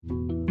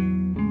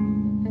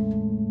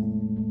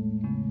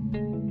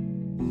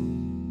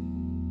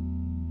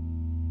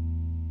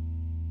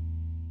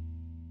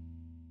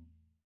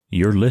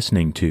You're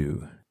listening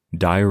to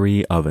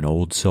Diary of an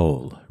Old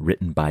Soul,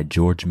 written by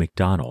George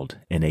MacDonald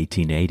in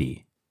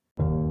 1880.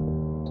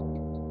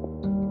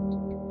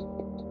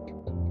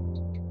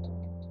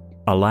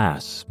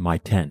 Alas, my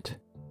tent!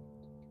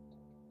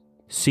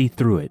 See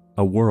through it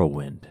a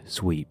whirlwind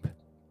sweep.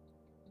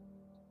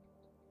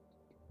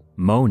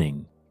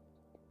 Moaning,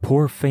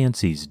 poor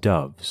fancy's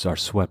doves are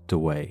swept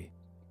away.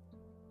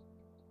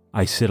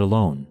 I sit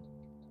alone,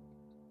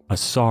 a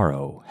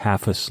sorrow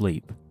half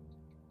asleep.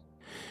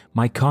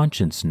 My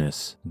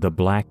consciousness, the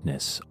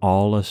blackness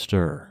all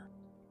astir.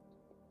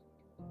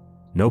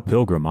 No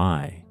pilgrim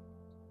I,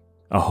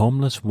 a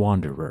homeless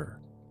wanderer.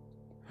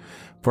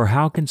 For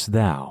how canst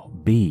thou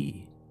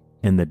be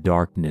in the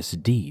darkness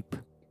deep,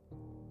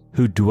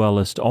 who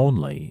dwellest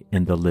only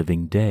in the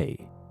living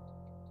day?